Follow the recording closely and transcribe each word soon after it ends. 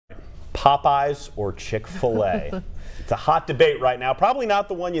Popeyes or Chick-fil-A? It's a hot debate right now. Probably not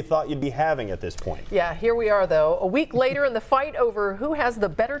the one you thought you'd be having at this point. Yeah, here we are, though. A week later, and the fight over who has the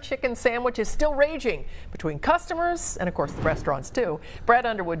better chicken sandwich is still raging between customers and, of course, the restaurants, too. Brad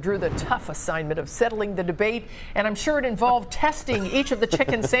Underwood drew the tough assignment of settling the debate, and I'm sure it involved testing each of the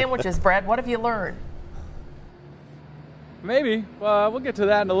chicken sandwiches. Brad, what have you learned? Maybe. We'll get to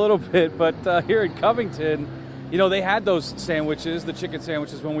that in a little bit, but here in Covington, you know, they had those sandwiches, the chicken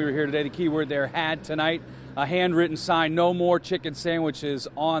sandwiches, when we were here today. The key word there, had tonight. A handwritten sign, no more chicken sandwiches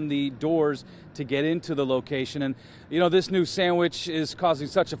on the doors to get into the location. And, you know, this new sandwich is causing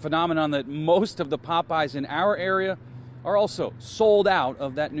such a phenomenon that most of the Popeyes in our area are also sold out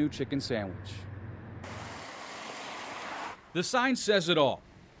of that new chicken sandwich. The sign says it all.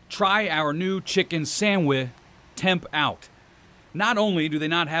 Try our new chicken sandwich, temp out. Not only do they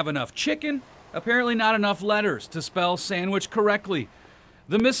not have enough chicken, apparently not enough letters to spell sandwich correctly.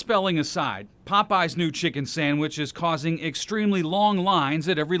 The misspelling aside, Popeye's new chicken sandwich is causing extremely long lines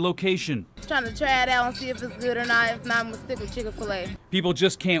at every location. Just trying to try it out and see if it's good or not. If not, I'm going to stick with Chick-fil-A. People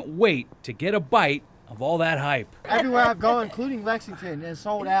just can't wait to get a bite of all that hype. Everywhere I've gone, including Lexington, it's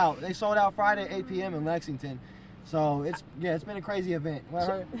sold out. They sold out Friday at 8 p.m. in Lexington. So it's been a crazy event.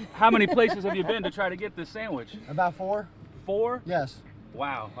 How many places have you been to try to get this sandwich? About 4. 4? Yes.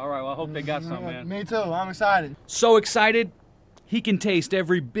 Wow. All right. Well, I hope they got some, man. Me too. I'm excited. So excited, he can taste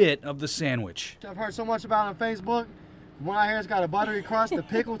every bit of the sandwich. I've heard so much about it on Facebook. When I hear it's got a buttery crust, the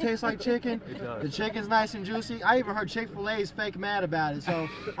pickle tastes like chicken. The chicken's nice and juicy. I even heard Chick-fil-A is fake mad about it, so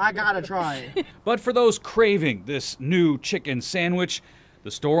I gotta try it. But for those craving this new chicken sandwich,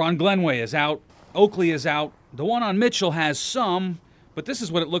 the store on Glenway is out, Oakley is out, the one on Mitchell has some, but this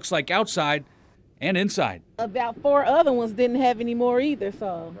is what it looks like outside and inside. About 4 other ones didn't have any more either,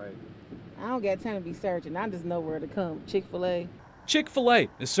 so I don't got time to be searching. I just know where to come. Chick-fil-A. Chick-fil-A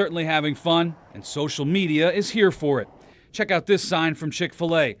is certainly having fun, and social media is here for it. Check out this sign from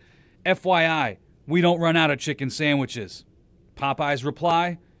Chick-fil-A. FYI, we don't run out of chicken sandwiches. Popeye's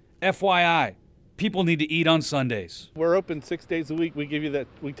reply, FYI, people need to eat on Sundays. We're open 6 days a week. We give you that.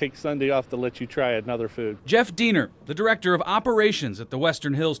 We take Sunday off to let you try another food. Jeff Dehner, the director of operations at the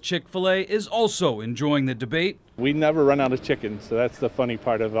Western Hills Chick-fil-A, is also enjoying the debate. We never run out of chicken, so that's the funny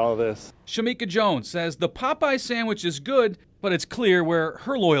part of all this. Shamika Jones says the Popeye sandwich is good, but it's clear where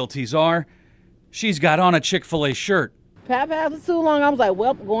her loyalties are. She's got on a Chick-fil-A shirt. Popeyes was too long. I was like,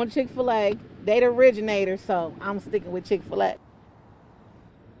 well, going to Chick-fil-A. They the originator, so I'm sticking with Chick-fil-A.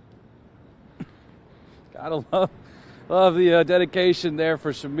 Gotta love the dedication there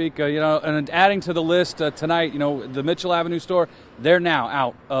for Shamika, you know, and adding to the list tonight, you know, the Mitchell Avenue store, they're now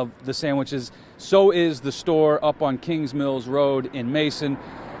out of the sandwiches. So is the store up on Kings Mills Road in Mason.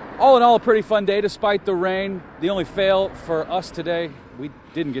 All in all, a pretty fun day despite the rain. The only fail for us today, we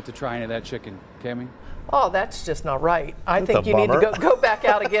didn't get to try any of that chicken, Cammie. Oh, that's just not right. I think you need to go back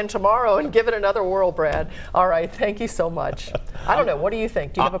out again tomorrow and give it another whirl, Brad. All right, thank you so much. I don't know. What do you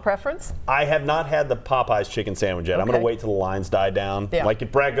think? Do you have a preference? I have not had the Popeyes chicken sandwich yet. I'm going to wait till the lines die down. Yeah. Like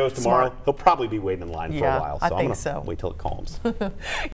if Brad goes tomorrow, he'll probably be waiting in line for a while. So I think so. Wait till it calms.